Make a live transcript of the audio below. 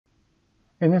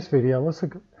In this video, let's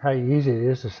look at how easy it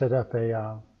is to set up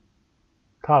a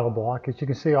title block. As you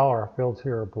can see, all our fields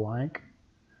here are blank.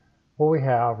 What we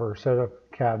have are set up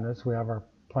cabinets. We have our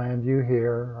plan view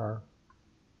here, our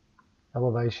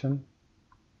elevation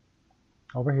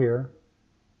over here,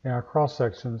 and our cross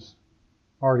sections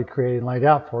already created and laid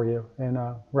out for you in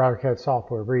RouterCAD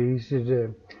software. Very easy to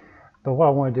do. But what I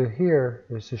want to do here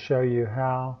is to show you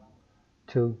how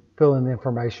to fill in the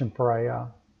information for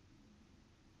a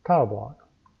title block.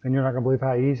 And you're not going to believe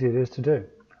how easy it is to do.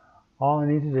 All I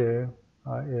need to do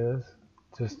is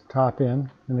just type in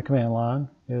the command line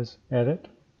is edit.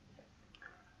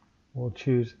 We'll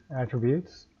choose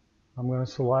attributes. I'm going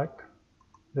to select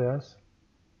this.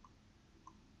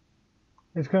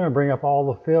 It's going to bring up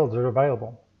all the fields that are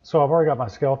available. So I've already got my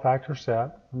scale factor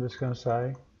set. I'm just going to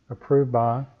say approved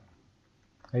by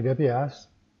AWS.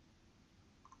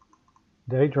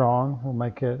 Date drawn, we'll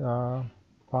make it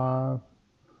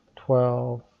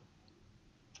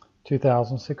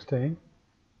 5/12/2016.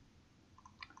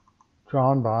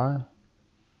 Drawn by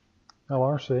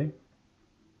LRC.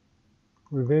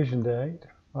 Revision date,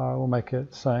 we'll make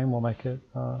it the same. We'll make it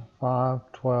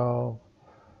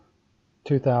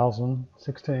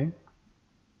 5/12/2016.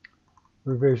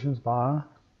 Revisions by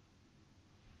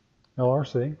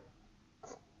LRC.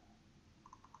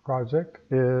 Project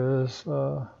is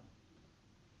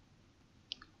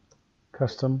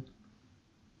custom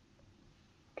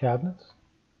cabinets.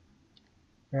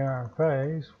 And our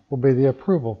phase will be the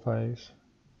approval phase.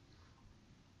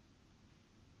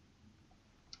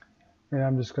 And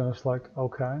I'm just going to select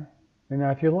OK. And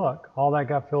now if you look, all that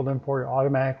got filled in for you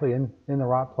automatically in the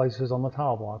right places on the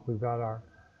tile block. We've got our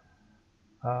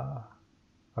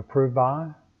approved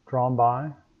by, drawn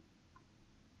by,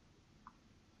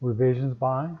 revisions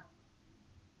by,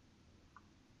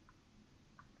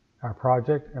 our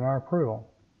project, and our approval.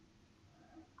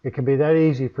 It can be that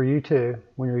easy for you too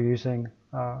when you're using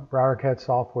RouterCAD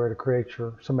software to create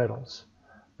your submittals.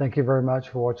 Thank you very much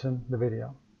for watching the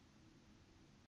video.